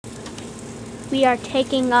We are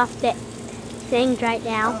taking off the things right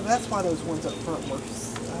now. Oh, that's why those ones up front were...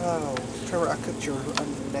 Oh, Trevor, I cooked your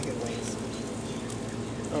naked wings.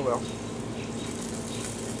 Oh well.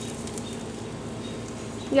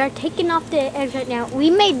 We are taking off the eggs right now. We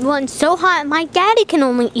made one so hot, my daddy can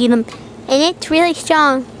only eat them. And it's really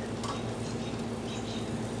strong.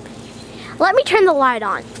 Let me turn the light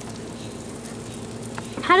on.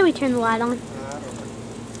 How do we turn the light on? I don't know.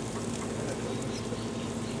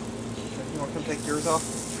 You want to come take yours off?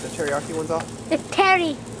 The teriyaki ones off? It's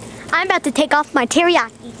Terry. I'm about to take off my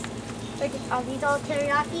teriyaki. Are these all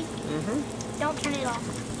teriyaki? Mm-hmm. Don't turn it off.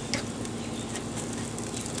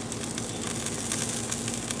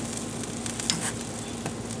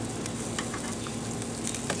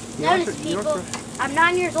 Notice, people, I'm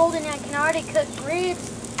 9 years old and I can already cook ribs,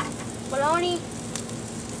 bologna,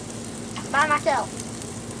 by myself.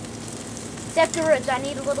 Except the ribs, I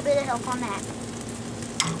need a little bit of help on that.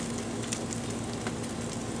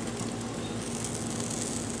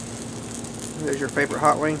 There's your favorite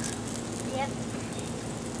hot wings? Yep.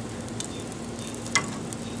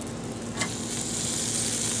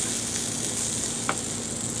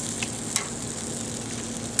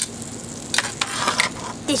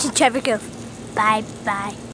 This is Trevor Grove. Bye-bye.